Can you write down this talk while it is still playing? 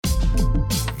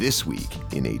This Week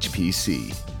in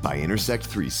HPC by Intersect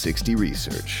 360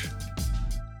 Research.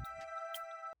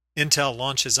 Intel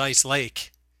launches Ice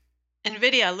Lake.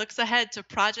 NVIDIA looks ahead to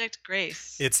Project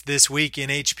Grace. It's This Week in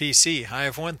HPC. Hi,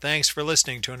 everyone. Thanks for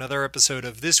listening to another episode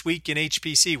of This Week in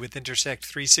HPC with Intersect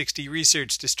 360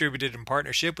 Research, distributed in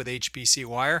partnership with HPC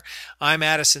Wire. I'm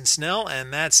Addison Snell,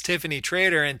 and that's Tiffany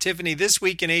Trader. And Tiffany, this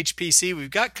week in HPC,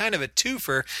 we've got kind of a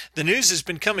twofer. The news has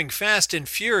been coming fast and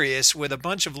furious with a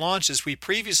bunch of launches. We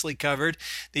previously covered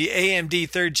the AMD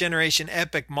third generation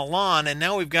EPYC Milan, and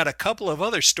now we've got a couple of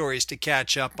other stories to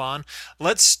catch up on.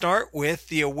 Let's start with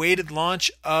the awaited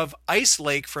launch of Ice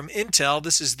Lake from Intel.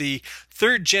 This is the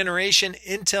third generation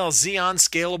Intel Xeon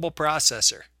scalable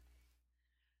processor.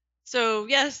 So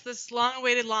yes, this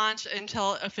long-awaited launch,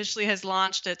 Intel officially has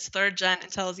launched its third gen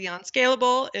Intel Xeon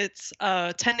Scalable. It's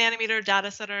a 10 nanometer data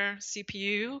center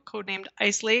CPU, codenamed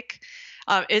Ice Lake.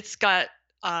 It's got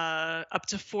up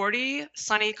to 40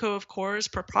 Sunny Cove cores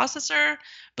per processor,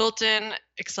 built-in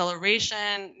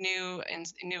acceleration, new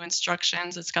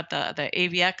instructions. It's got the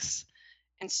AVX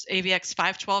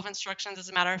 512 instructions, as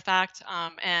a matter of fact,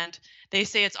 and they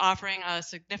say it's offering a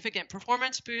significant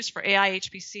performance boost for AI,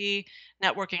 HPC,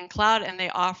 networking, cloud, and they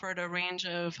offered a range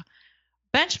of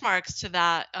benchmarks to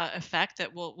that effect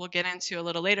that we'll get into a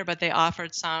little later, but they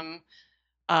offered some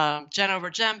gen over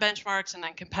gen benchmarks and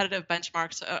then competitive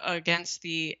benchmarks against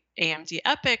the AMD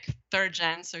EPYC third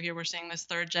gen. So here we're seeing this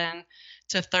third gen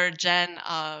to third gen,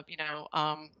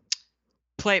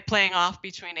 playing off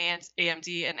between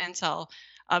AMD and Intel.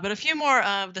 But a few more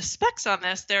of the specs on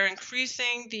this. They're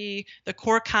increasing the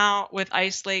core count with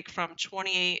Ice Lake from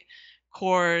 28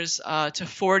 cores to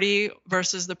 40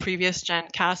 versus the previous gen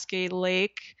Cascade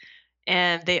Lake.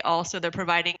 And they're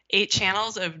providing 8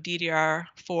 channels of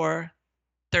DDR4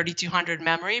 3200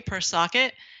 memory per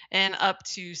socket and up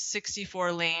to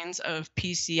 64 lanes of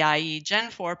PCIe Gen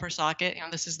 4 per socket.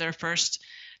 This is their first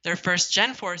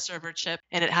Gen 4 server chip,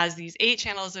 and it has these 8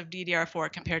 channels of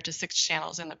DDR4 compared to 6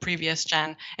 channels in the previous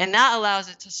gen. And that allows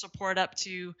it to support up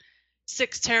to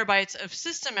 6 terabytes of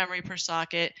system memory per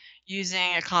socket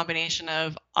using a combination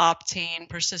of Optane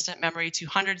Persistent Memory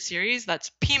 200 series,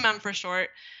 that's PMEM for short,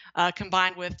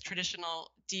 combined with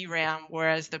traditional DRAM,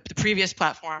 whereas the previous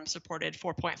platform supported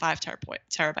 4.5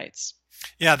 terabytes.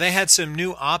 Yeah, they had some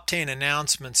new Optane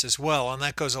announcements as well, and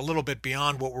that goes a little bit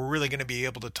beyond what we're really going to be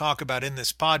able to talk about in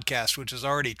this podcast, which is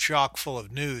already chock full of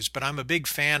news. But I'm a big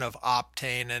fan of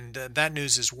Optane, and that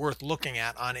news is worth looking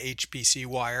at on HPC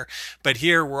Wire. But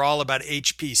here we're all about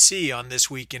HPC on This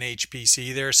Week in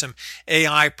HPC. There are some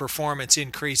AI performance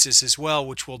increases as well,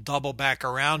 which we'll double back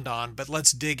around on. But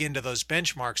let's dig into those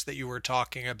benchmarks that you were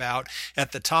talking about.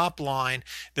 At the top line,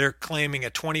 they're claiming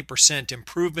a 20%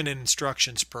 improvement in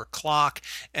instructions per clock,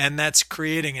 and that's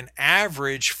creating an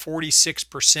average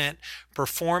 46%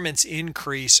 performance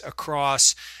increase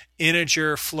across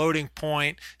integer, floating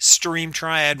point, stream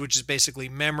triad, which is basically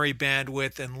memory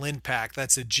bandwidth, and LINPACK.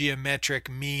 That's a geometric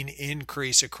mean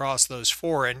increase across those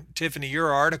 4. And Tiffany,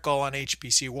 your article on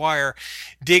HPC Wire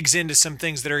digs into some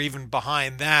things that are even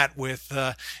behind that with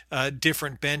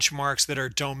different benchmarks that are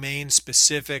domain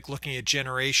specific, looking at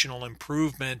generational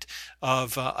improvement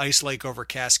of Ice Lake over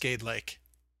Cascade Lake.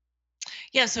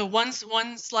 Yeah, so one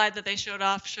slide that they showed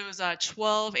off shows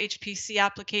 12 HPC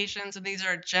applications, and these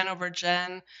are gen over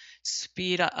gen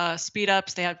speed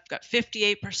ups. They have got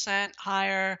 58%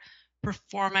 higher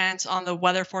performance on the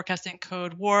weather forecasting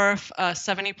code WRF,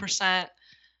 70%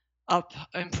 up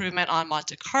improvement on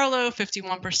Monte Carlo,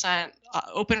 51%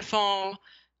 OpenFOAM,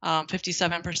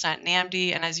 57%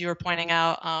 NAMD, and as you were pointing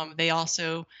out, they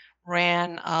also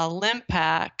ran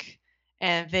LINPACK,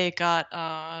 and they got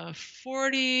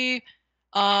 38%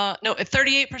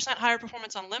 higher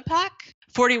performance on LINPACK,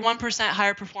 41%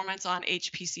 higher performance on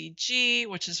HPC-G,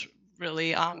 which is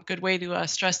really good way to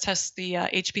stress test the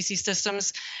HPC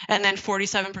systems, and then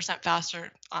 47%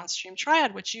 faster on Stream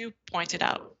Triad, which you pointed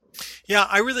out. Yeah,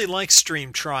 I really like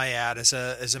Stream Triad as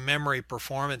a memory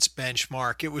performance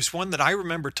benchmark. It was one that I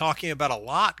remember talking about a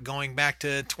lot going back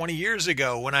to 20 years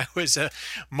ago when I was a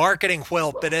marketing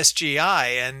whelp at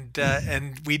SGI,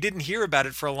 and we didn't hear about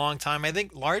it for a long time, I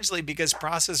think largely because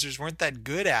processors weren't that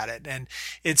good at it. And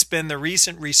it's been the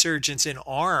recent resurgence in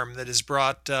ARM that has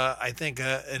brought, I think,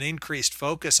 an increased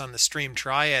focus on the Stream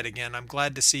Triad again. I'm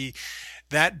glad to see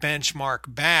that benchmark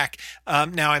back.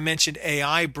 Now, I mentioned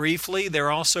AI briefly.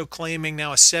 They're also claiming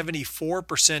now a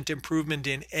 74% improvement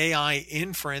in AI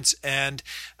inference, and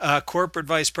Corporate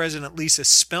Vice President Lisa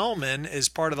Spellman, as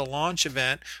part of the launch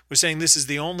event, was saying this is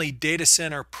the only data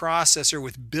center processor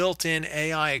with built-in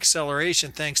AI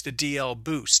acceleration thanks to DL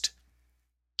Boost.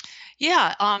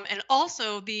 Yeah, and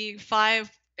also the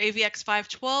 5 AVX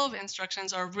 512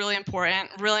 instructions are really important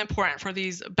for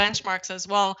these benchmarks as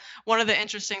well. One of the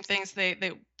interesting things they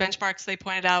benchmarks they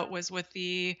pointed out was with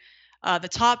the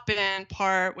top bin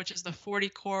part, which is the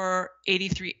 40-core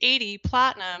 8380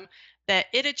 Platinum, that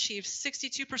it achieves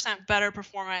 62% better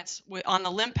performance on the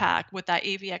LIMPAC with that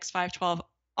AVX 512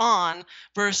 on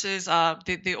versus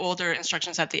the older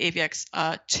instruction set, the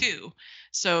AVX 2.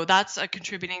 So that's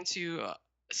contributing to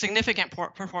significant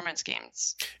performance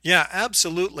gains. Yeah,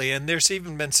 absolutely. And there's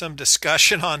even been some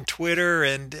discussion on Twitter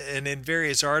and in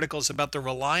various articles about the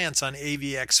reliance on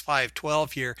AVX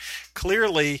 512 here.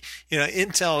 Clearly,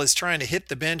 Intel is trying to hit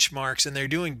the benchmarks, and they're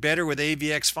doing better with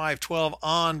AVX 512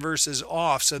 on versus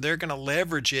off. So they're going to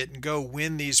leverage it and go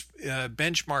win these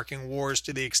benchmarking wars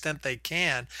to the extent they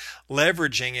can,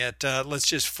 leveraging it. Let's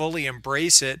just fully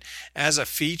embrace it as a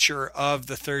feature of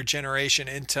the third generation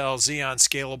Intel Xeon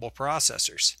scalable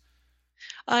processors.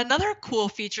 Another cool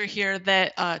feature here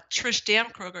that Trish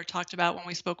Damkroger talked about when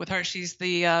we spoke with her, she's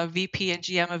the VP and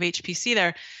GM of HPC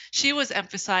there. She was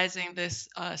emphasizing this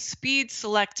Speed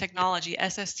Select technology,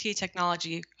 SST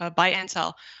technology by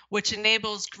Intel, which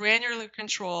enables granular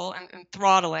control and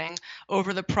throttling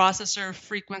over the processor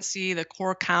frequency, the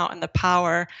core count, and the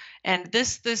power. And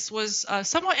this was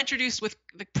somewhat introduced with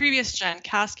the previous gen,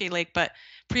 Cascade Lake, but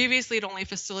previously it only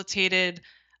facilitated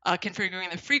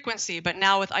configuring the frequency, but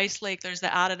now with Ice Lake, there's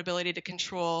the added ability to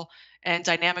control and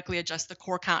dynamically adjust the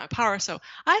core count and power. So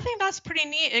I think that's pretty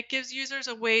neat. It gives users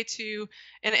a way to,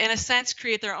 in a sense,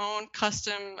 create their own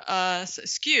custom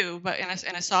SKU, but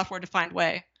in a software-defined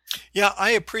way. Yeah, I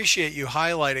appreciate you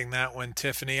highlighting that one,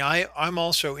 Tiffany. I'm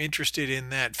also interested in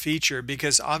that feature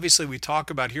because obviously we talk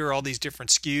about here all these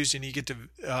different SKUs, and you get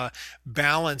to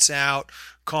balance out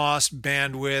cost,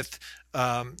 bandwidth,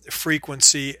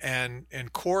 frequency,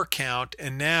 and core count.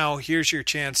 And now here's your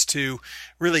chance to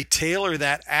really tailor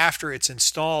that after it's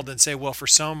installed and say, well, for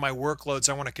some of my workloads,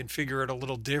 I want to configure it a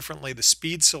little differently. The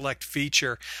Speed Select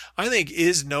feature, I think,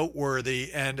 is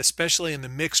noteworthy, and especially in the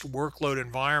mixed workload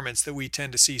environments that we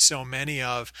tend to see so many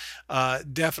of,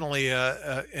 definitely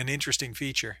an interesting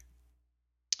feature.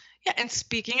 Yeah, and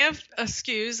speaking of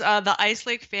SKUs, the Ice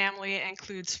Lake family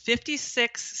includes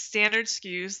 56 standard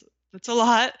SKUs. That's a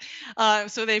lot.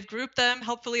 So they've grouped them.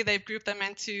 Hopefully, they've grouped them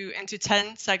into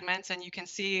 10 segments, and you can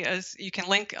see you can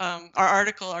link our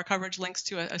article, our coverage links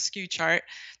to a SKU chart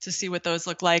to see what those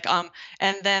look like.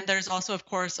 And then there's also, of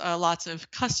course, lots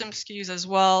of custom SKUs as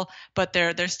well. But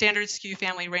their standard SKU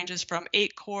family ranges from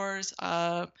 8 cores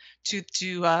to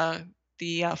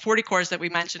the 40 cores that we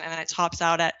mentioned, and then it tops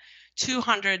out at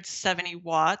 270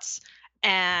 watts.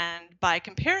 And by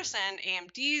comparison,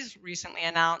 AMD's recently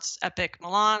announced EPYC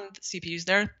Milan CPUs,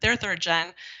 their third gen,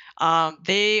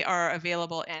 they are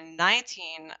available in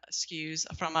 19 SKUs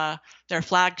from their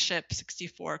flagship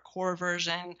 64-core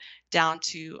version down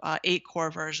to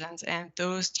 8-core versions. And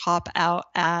those top out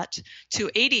at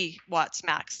 280 watts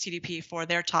max TDP for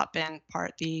their top bin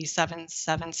part, the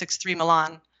 7763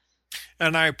 Milan.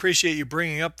 And I appreciate you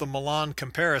bringing up the Milan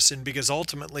comparison, because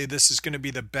ultimately this is going to be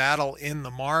the battle in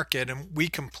the market. And we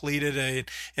completed an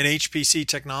HPC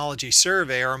technology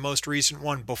survey, our most recent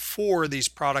one, before these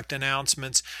product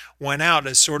announcements went out,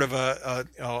 as sort of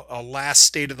a last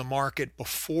state of the market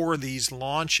before these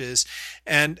launches.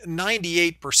 And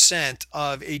 98%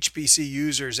 of HPC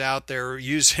users out there are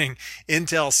using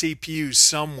Intel CPUs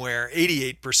somewhere.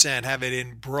 88% have it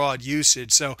in broad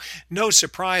usage. So no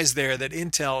surprise there that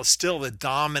Intel is still the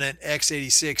dominant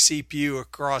x86 CPU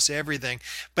across everything.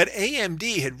 But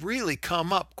AMD had really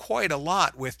come up quite a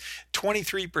lot, with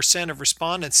 23% of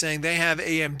respondents saying they have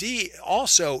AMD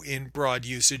also in broad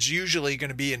usage, usually going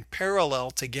to be in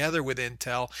parallel together with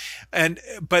Intel.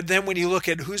 But then when you look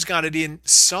at who's got it in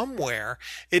somewhere,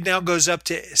 it now goes up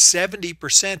to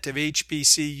 70% of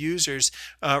HPC users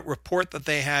report that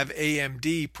they have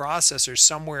AMD processors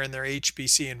somewhere in their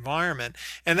HPC environment.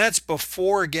 And that's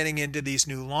before getting into these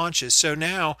new launches. So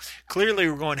now clearly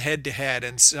we're going head to head,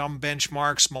 and some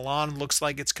benchmarks, Milan looks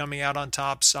like it's coming out on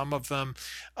top. Some of them,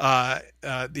 the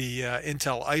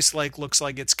Intel Ice Lake looks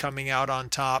like it's coming out on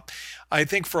top. I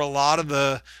think for a lot of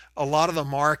the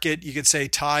market, you could say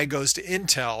tie goes to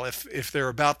Intel. If they're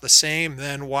about the same,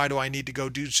 then why do I need to go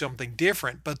do something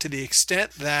different? But to the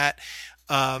extent that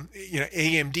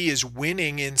AMD is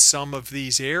winning in some of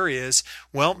these areas,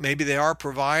 well, maybe they are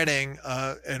providing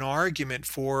an argument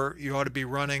for you ought to be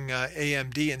running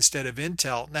AMD instead of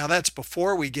Intel. Now, that's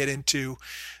before we get into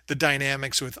the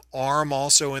dynamics with ARM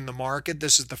also in the market.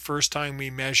 This is the first time we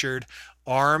measured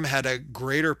ARM had a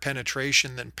greater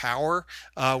penetration than Power,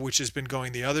 which has been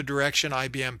going the other direction.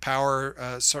 IBM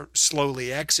Power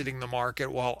slowly exiting the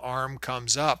market while ARM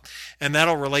comes up. And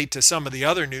that'll relate to some of the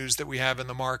other news that we have in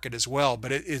the market as well.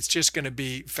 But it's just going to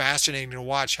be fascinating to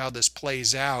watch how this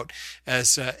plays out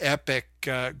as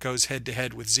EPYC goes head to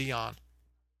head with Xeon.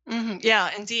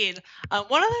 Yeah, indeed.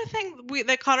 One other thing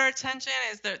that caught our attention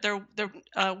is that there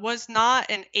was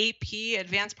not an AP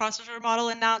advanced processor model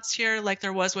announced here like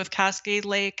there was with Cascade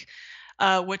Lake,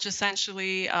 which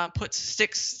essentially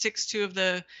sticks two of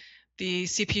the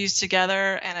CPUs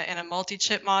together in a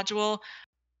multi-chip module.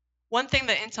 One thing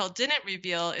that Intel didn't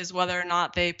reveal is whether or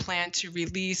not they plan to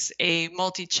release a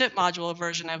multi-chip module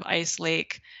version of Ice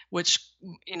Lake, which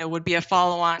would be a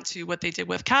follow-on to what they did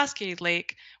with Cascade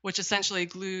Lake, which essentially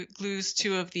glues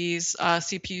two of these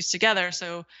CPUs together.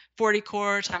 So 40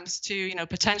 core times two,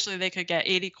 potentially they could get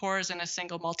 80 cores in a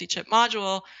single multi-chip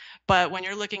module. But when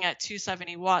you're looking at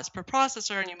 270 watts per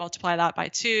processor and you multiply that by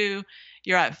 2,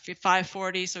 you're at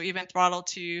 540. So even throttle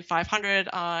to 500,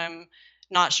 I'm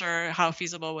not sure how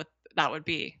feasible that would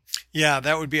be. Yeah,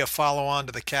 that would be a follow-on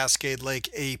to the Cascade Lake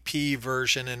AP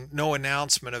version, and no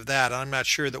announcement of that. I'm not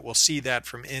sure that we'll see that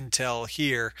from Intel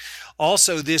here.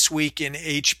 Also this week in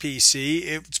HPC,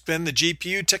 it's been the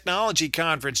GPU Technology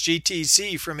Conference,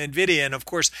 GTC, from NVIDIA, and of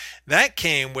course that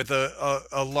came with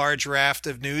a large raft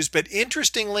of news, but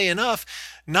interestingly enough,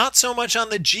 not so much on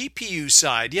the GPU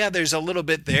side. Yeah, there's a little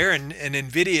bit there, and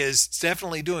NVIDIA is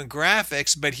definitely doing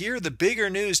graphics, but here the bigger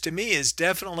news to me is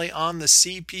definitely on the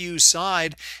CPU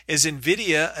side as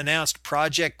NVIDIA announced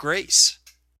Project Grace.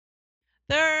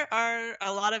 There are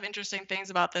a lot of interesting things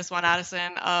about this one,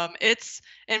 Addison. It's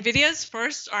NVIDIA's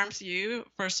first ARM CPU,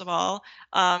 first of all.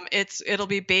 It'll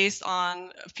be based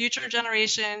on future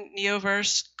generation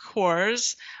Neoverse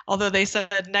cores, although they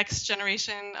said next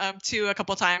generation 2 a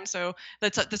couple times. So the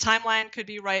timeline could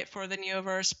be right for the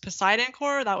Neoverse Poseidon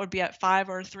core. That would be at 5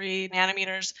 or 3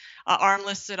 nanometers. ARM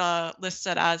listed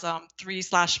as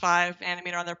 3/5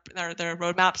 nanometer on their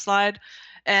roadmap slide.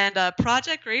 And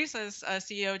Project Grace, as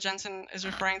CEO Jensen is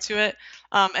referring to it,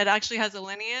 it actually has a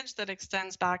lineage that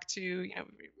extends back to,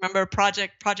 remember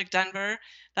Project Denver?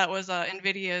 That was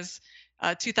NVIDIA's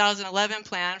 2011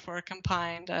 plan for a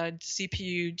combined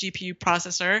CPU GPU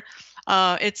processor.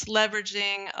 It's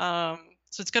leveraging,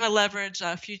 so it's going to leverage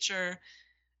future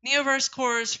Neoverse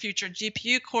cores, future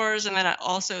GPU cores, and then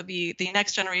also the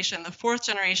next generation, the 4th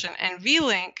generation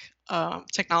NVLink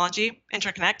technology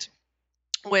interconnect,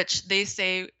 which they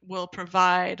say will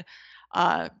provide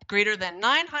greater than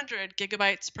 900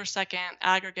 gigabytes per second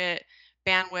aggregate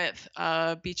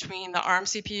bandwidth between the ARM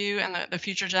CPU and the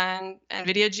future gen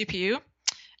NVIDIA GPU.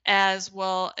 As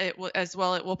well, it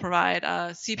will provide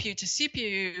CPU to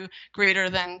CPU greater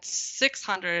than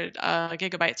 600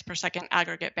 gigabytes per second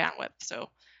aggregate bandwidth. So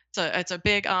it's a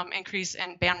big increase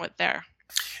in bandwidth there.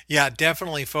 Yeah,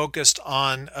 definitely focused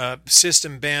on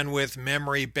system bandwidth,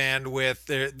 memory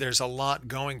bandwidth. There's a lot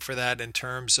going for that in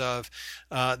terms of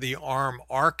the ARM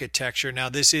architecture. Now,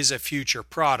 this is a future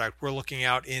product. We're looking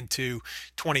out into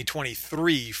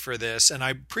 2023 for this. And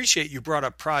I appreciate you brought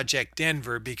up Project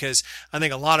Denver because I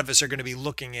think a lot of us are going to be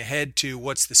looking ahead to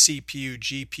what's the CPU,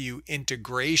 GPU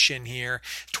integration here.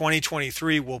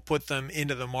 2023 will put them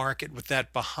into the market with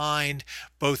that behind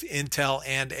both Intel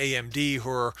and AMD, who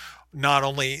are not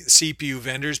only CPU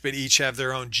vendors, but each have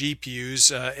their own GPUs,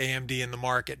 AMD in the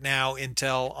market now,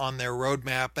 Intel on their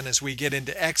roadmap. And as we get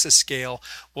into exascale,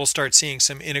 we'll start seeing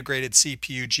some integrated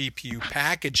CPU, GPU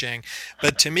packaging.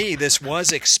 But to me, this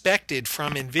was expected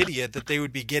from NVIDIA that they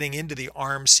would be getting into the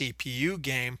ARM CPU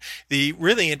game. The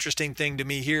really interesting thing to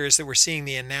me here is that we're seeing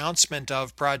the announcement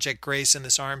of Project Grace and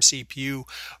this ARM CPU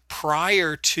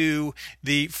prior to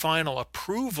the final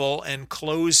approval and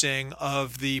closing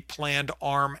of the planned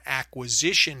ARM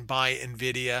acquisition by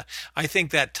NVIDIA. I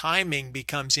think that timing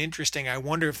becomes interesting. I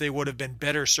wonder if they would have been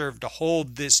better served to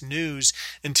hold this news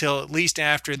until at least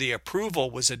after the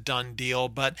approval was a done deal,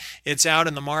 but it's out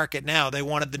in the market now. They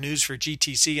wanted the news for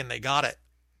GTC and they got it.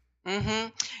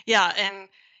 Yeah, and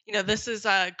this is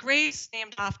Grace,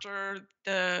 named after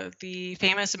the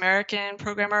famous American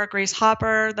programmer Grace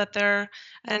Hopper that they're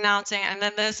announcing. And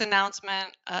then this announcement,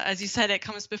 as you said, it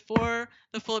comes before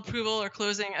the full approval or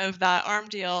closing of that ARM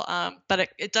deal, but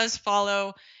it does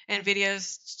follow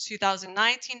NVIDIA's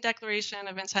 2019 declaration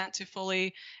of intent to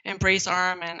fully embrace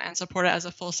ARM and support it as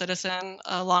a full citizen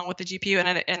along with the GPU.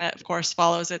 And it of course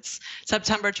follows its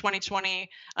September 2020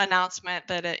 announcement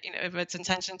that of its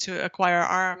intention to acquire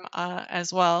ARM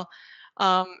as well.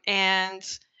 And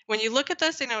when you look at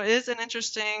this, it is an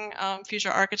interesting future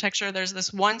architecture. There's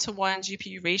this 1-to-1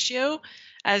 GPU ratio,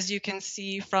 as you can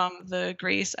see from the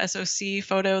Grace SoC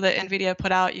photo that NVIDIA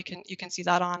put out. You can see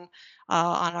that on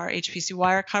our HPC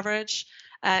Wire coverage.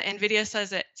 NVIDIA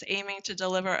says it's aiming to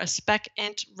deliver a spec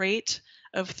int rate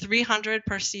of 300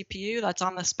 per CPU. That's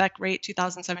on the spec rate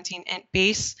 2017 int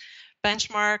base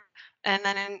benchmark. And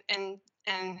then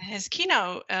in his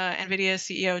keynote, NVIDIA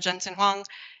CEO Jensen Huang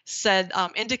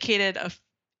indicated a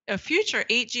future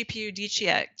 8 GPU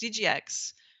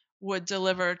DGX would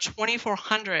deliver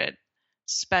 2400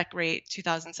 spec rate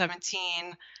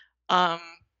 2017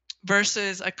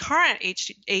 versus a current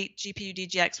 8 GPU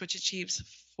DGX which achieves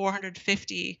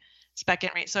 450 spec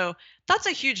int rate. So that's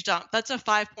a huge jump. That's a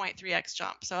 5.3x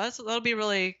jump. So that'll be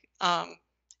really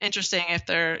interesting if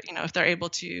they're able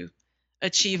to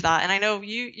achieve that. And I know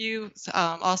you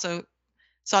also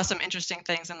saw some interesting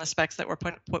things in the specs that were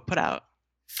put out.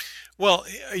 Well,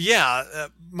 yeah,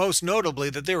 most notably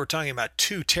that they were talking about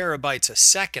 2 terabytes a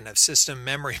second of system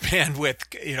memory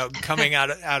bandwidth, coming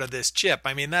out of this chip.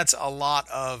 I mean, that's a lot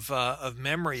of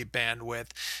memory bandwidth.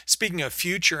 Speaking of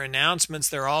future announcements,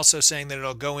 they're also saying that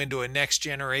it'll go into a next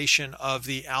generation of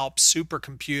the Alps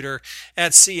supercomputer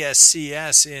at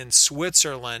CSCS in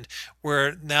Switzerland,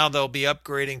 where now they'll be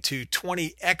upgrading to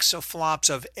 20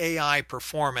 exaflops of AI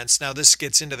performance. Now, this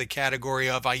gets into the category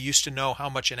of I used to know how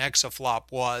much an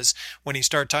exaflop was. When you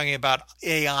start talking about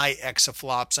AI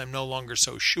exaflops, I'm no longer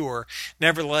so sure.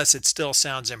 Nevertheless, it still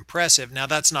sounds impressive. Now,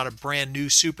 that's not a brand new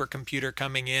supercomputer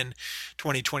coming in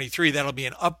 2023. That'll be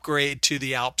an upgrade to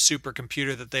the Alps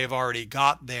supercomputer that they've already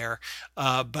got there,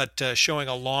 but showing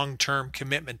a long-term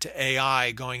commitment to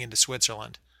AI going into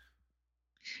Switzerland.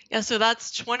 Yeah, so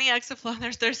that's 20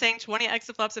 exaflops. They're saying 20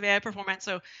 exaflops of AI performance.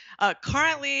 So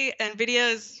currently,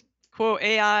 NVIDIA's quote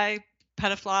AI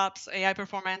petaflops, AI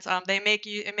performance,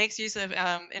 it makes use of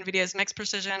NVIDIA's mixed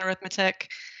precision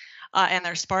arithmetic and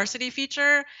their sparsity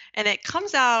feature, and it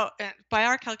comes out, by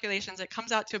our calculations, it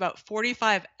comes out to about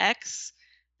 45x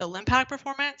the LIMPAC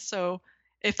performance. So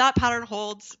if that pattern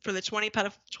holds for the 20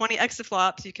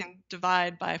 exaflops, you can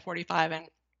divide by 45 and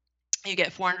you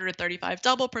get 435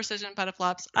 double precision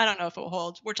petaflops. I don't know if it will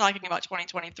hold. We're talking about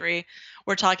 2023.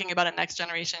 We're talking about a next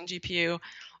generation GPU.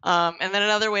 And then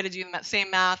another way to do that same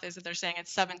math is that they're saying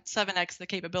it's 7x the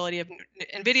capability of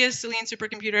NVIDIA's Selene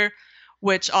supercomputer,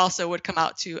 which also would come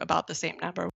out to about the same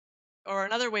number. Or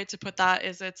another way to put that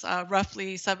is it's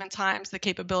roughly 7 times the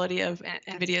capability of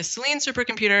NVIDIA's Selene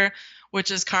supercomputer, which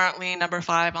is currently number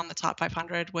 5 on the top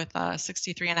 500 with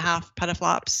 63.5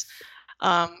 petaflops.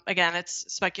 Again, it's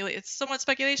somewhat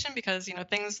speculation because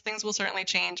things will certainly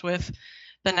change with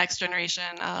the next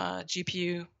generation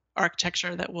GPU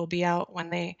architecture that will be out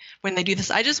when they do this.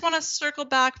 I just want to circle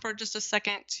back for just a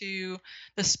second to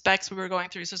the specs we were going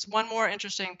through. So one more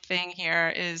interesting thing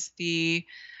here is the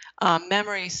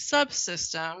memory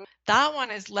subsystem. That one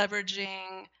is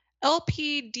leveraging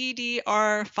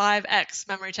LPDDR5X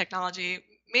memory technology,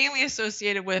 mainly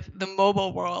associated with the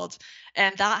mobile world,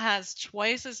 and that has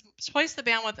twice the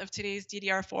bandwidth of today's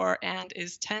DDR4 and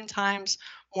is 10 times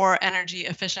more energy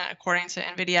efficient, according to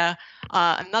NVIDIA.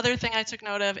 Another thing I took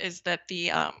note of is that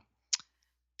the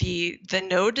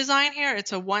node design here,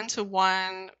 it's a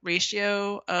 1-to-1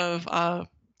 ratio of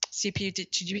CPU to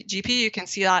GPU. You can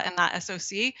see that in that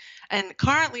SoC, and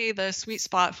currently the sweet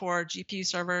spot for GPU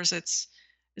servers, it's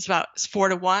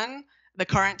 4-to-1. The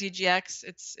current DGX,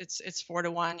 it's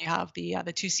 4-to-1. You have the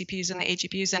 2 CPUs and the 8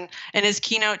 GPUs. And in his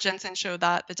keynote, Jensen showed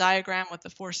that the diagram with the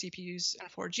 4 CPUs and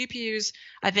 4 GPUs.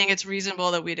 I think it's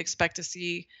reasonable that we'd expect to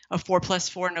see a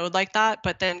 4+4 node like that.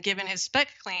 But then, given his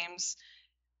spec claims,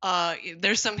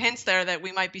 there's some hints there that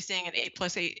we might be seeing an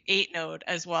 8+8 node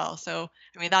as well. So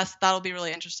I mean that'll be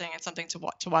really interesting and something to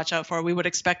watch out for. We would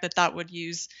expect that would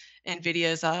use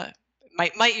NVIDIA's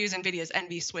might use NVIDIA's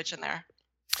NV switch in there.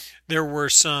 There were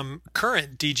some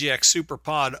current DGX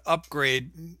SuperPod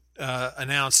upgrade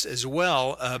announced as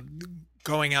well,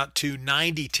 going out to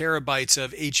 90 terabytes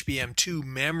of HBM2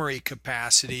 memory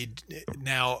capacity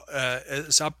now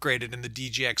is upgraded in the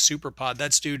DGX SuperPod.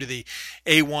 That's due to the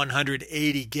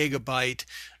A180 gigabyte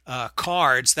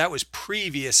cards. That was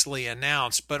previously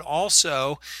announced, but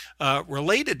also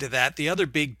related to that, the other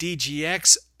big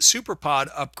DGX SuperPod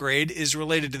upgrade is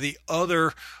related to the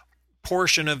other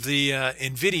portion of the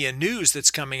NVIDIA news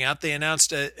that's coming out. They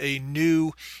announced a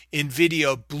new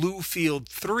NVIDIA Bluefield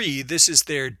 3. This is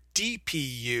their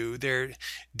DPU, their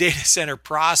data center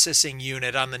processing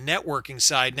unit on the networking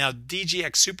side. Now,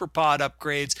 DGX SuperPod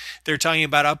upgrades, they're talking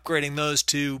about upgrading those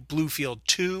to Bluefield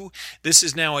 2. This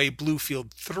is now a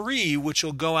Bluefield 3, which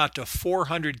will go out to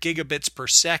 400 gigabits per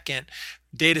second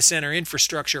data center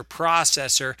infrastructure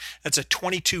processor. That's a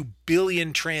 22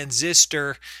 billion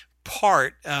transistor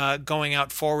part going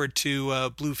out forward to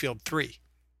Bluefield 3.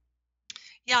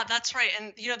 Yeah, that's right.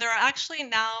 And there are actually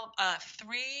now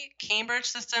 3 Cambridge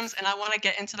systems, and I want to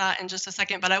get into that in just a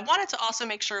second. But I wanted to also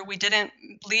make sure we didn't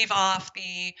leave off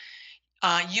the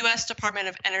U.S. Department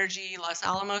of Energy Los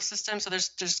Alamos system. So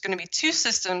there's going to be 2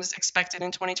 systems expected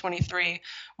in 2023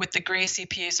 with the Gray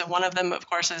CPU. So one of them, of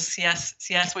course, is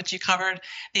CS, which you covered.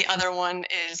 The other one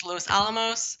is Los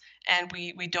Alamos, and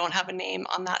we don't have a name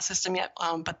on that system yet.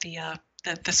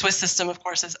 But the Swiss system, of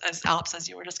course, is ALPS, as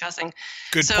you were discussing.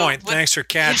 Good point. Thanks for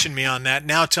catching me on that.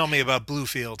 Now tell me about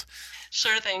Bluefield.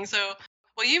 Sure thing. So,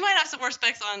 well, you might have some more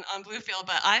specs on Bluefield,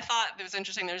 but I thought it was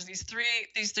interesting. There's these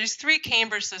three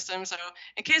Cambridge systems. So,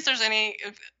 in case there's any,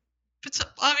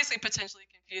 obviously potentially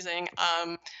confusing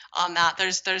on that,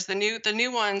 there's the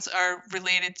new ones are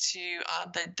related to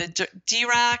the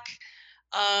DRAC.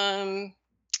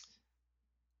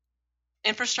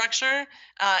 Infrastructure,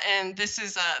 and this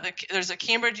is there's a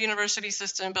Cambridge University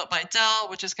system built by Dell,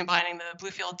 which is combining the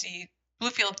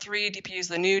Bluefield 3 DPUs,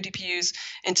 the new DPUs,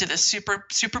 into the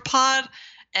SuperPod,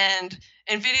 and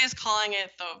NVIDIA is calling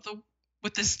it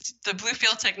the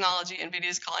Bluefield technology. NVIDIA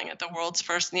is calling it the world's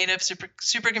first native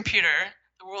supercomputer,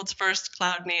 the world's first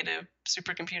cloud native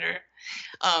supercomputer.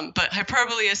 But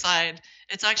hyperbole aside,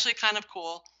 it's actually kind of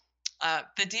cool.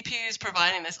 The DPU is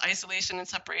providing this isolation and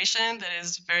separation that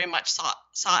is very much sought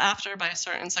after by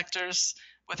certain sectors,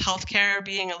 with healthcare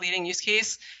being a leading use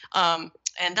case. And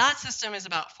that system is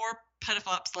about 4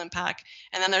 petaflops LINPACK.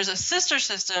 And then there's a sister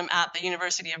system at the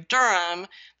University of Durham.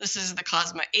 This is the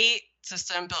Cosma 8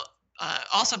 system,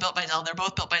 also built by Dell. They're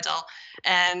both built by Dell.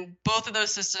 And both of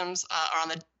those systems are on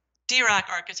the DRAC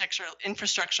architecture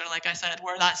infrastructure, like I said,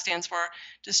 where that stands for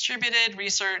Distributed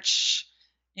Research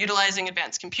Utilizing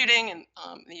Advanced Computing in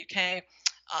the UK.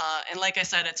 And like I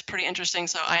said, it's pretty interesting.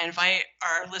 So I invite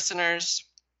our listeners,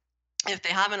 if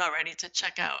they haven't already, to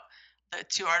check out the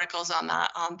 2 articles on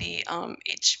that on the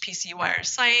HPC Wire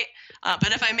site.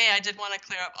 But if I may, I did want to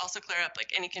clear up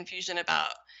like any confusion about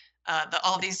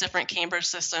all these different Cambridge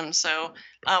systems. So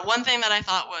one thing that I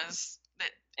thought was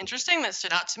interesting that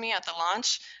stood out to me at the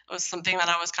launch was something that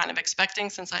I was kind of expecting,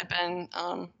 since I've been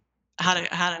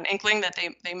had an inkling that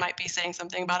they might be saying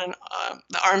something about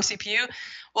the ARM CPU.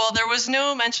 Well, there was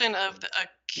no mention of the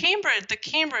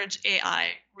Cambridge AI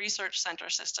Research Center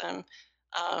system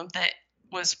that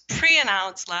was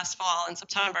pre-announced last fall in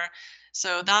September.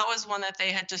 So that was one that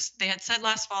they had said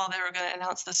last fall they were going to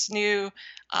announce this new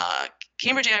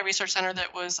Cambridge AI Research Center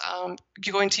that was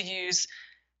going to use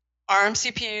ARM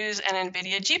CPUs and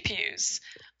NVIDIA GPUs.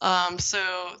 So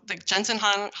the Jensen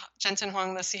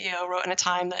Huang, the CEO, wrote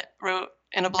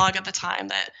in a blog at the time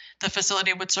that the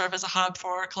facility would serve as a hub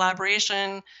for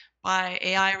collaboration by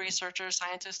AI researchers,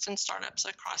 scientists, and startups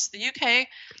across the UK.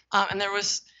 And there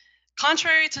was,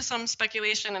 contrary to some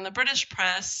speculation in the British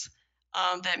press,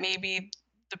 that maybe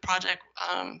the project,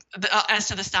 as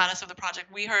to the status of the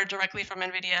project, we heard directly from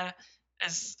NVIDIA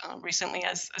as recently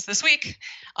as this week,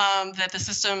 that the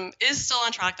system is still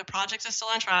on track, the project is still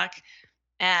on track,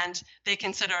 and they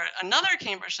consider another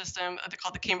Cambridge system,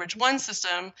 called the Cambridge 1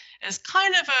 system, as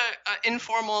kind of an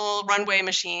informal runway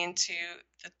machine to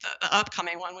the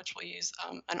upcoming one, which will use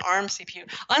an ARM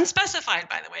CPU. Unspecified,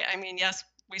 by the way. I mean, yes,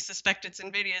 we suspect it's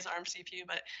NVIDIA's ARM CPU,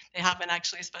 but they haven't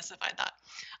actually specified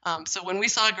that. So when we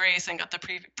saw Grace and got the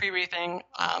pre-briefing,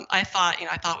 I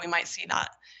thought we might see that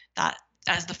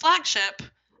as the flagship,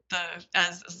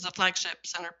 as the flagship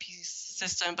centerpiece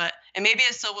system, and maybe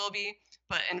it still will be,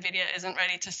 but NVIDIA isn't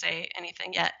ready to say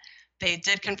anything yet. They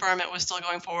did confirm it was still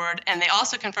going forward, and they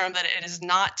also confirmed that it is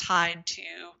not tied to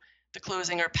the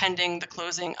closing or pending the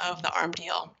closing of the ARM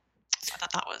deal. So I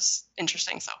thought that was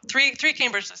interesting. So three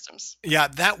Cambridge systems. Yeah,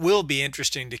 that will be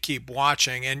interesting to keep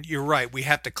watching. And you're right, we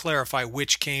have to clarify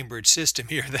which Cambridge system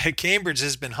here. The Cambridge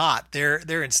has been hot. They're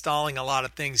installing a lot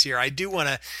of things here. I do want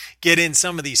to get in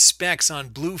some of these specs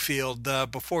on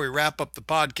Bluefield before we wrap up the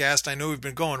podcast. I know we've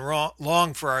been going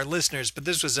long for our listeners, but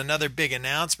this was another big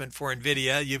announcement for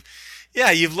NVIDIA.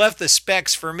 You've left the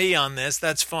specs for me on this.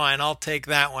 That's fine. I'll take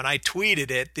that one. I tweeted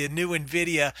it. The new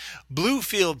NVIDIA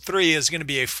Bluefield 3 is going to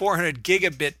be a 400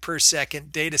 gigabit per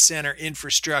second data center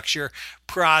infrastructure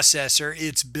processor.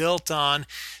 It's built on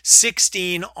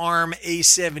 16 ARM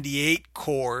A78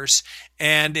 cores,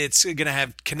 and it's going to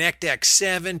have ConnectX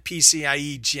 7,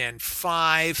 PCIe Gen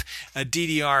 5, a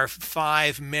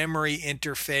DDR5 memory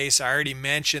interface. I already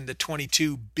mentioned the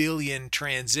 22 billion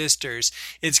transistors.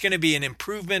 It's going to be an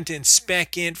improvement in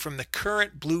spec int from the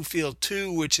current BlueField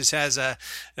 2, which has a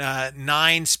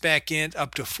 9 spec int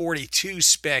up to 42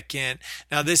 spec int.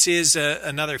 Now, this is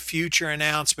another future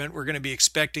announcement. We're going to be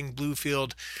expecting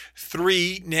BlueField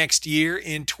 3 next year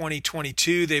in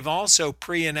 2022. They've also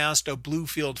pre-announced a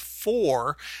BlueField 4,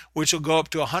 which will go up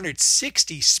to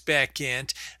 160 spec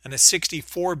int and a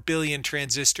 64 billion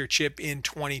transistor chip in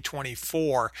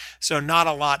 2024. So not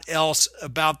a lot else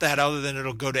about that other than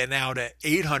it'll go now to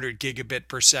 800 gigabit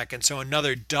per second. So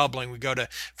another doubling. We go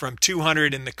from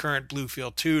 200 in the current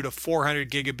BlueField 2 to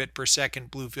 400 gigabit per second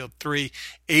BlueField 3,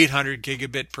 800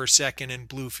 gigabit per second in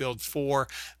BlueField 4.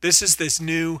 This is this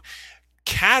new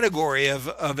category of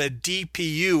a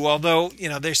DPU, although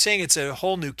they're saying it's a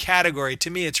whole new category.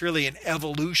 To me, it's really an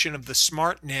evolution of the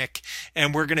SmartNIC,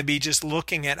 and we're going to be just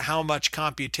looking at how much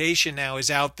computation now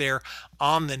is out there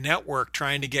on the network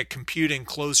trying to get computing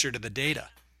closer to the data.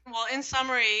 Well, in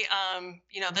summary,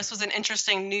 this was an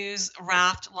interesting news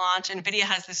Raft launch. NVIDIA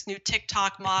has this new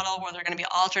TikTok model where they're going to be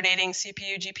alternating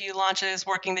CPU, GPU launches,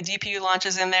 working the DPU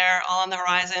launches in there, all on the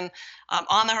horizon.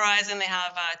 On the horizon, they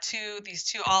have these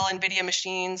two all NVIDIA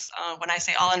machines. When I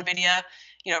say all NVIDIA,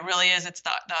 it really is. It's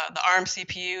the ARM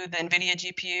CPU, the NVIDIA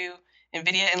GPU,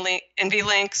 NVIDIA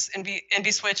NVLinks,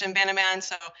 NVSwitch, and Bannerman.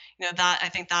 So, I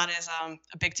think that is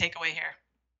a big takeaway here.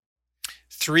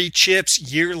 3 chips,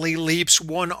 yearly leaps,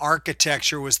 1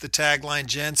 architecture was the tagline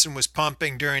Jensen was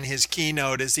pumping during his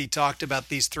keynote as he talked about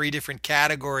these 3 different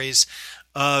categories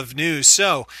of news.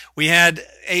 So we had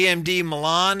AMD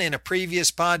Milan in a previous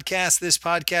podcast. This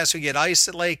podcast, we get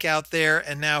Ice Lake out there,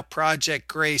 and now Project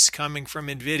Grace coming from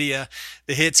NVIDIA.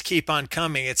 The hits keep on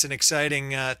coming. It's an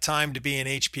exciting time to be in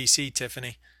HPC,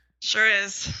 Tiffany. Sure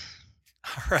is.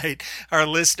 All right. Our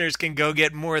listeners can go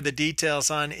get more of the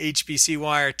details on HPC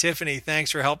Wire. Tiffany,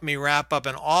 thanks for helping me wrap up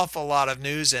an awful lot of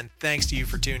news, and thanks to you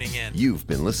for tuning in. You've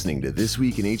been listening to This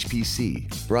Week in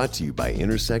HPC, brought to you by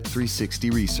Intersect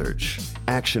 360 Research,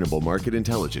 actionable market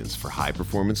intelligence for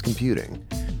high-performance computing.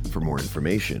 For more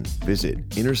information, visit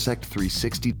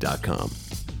intersect360.com.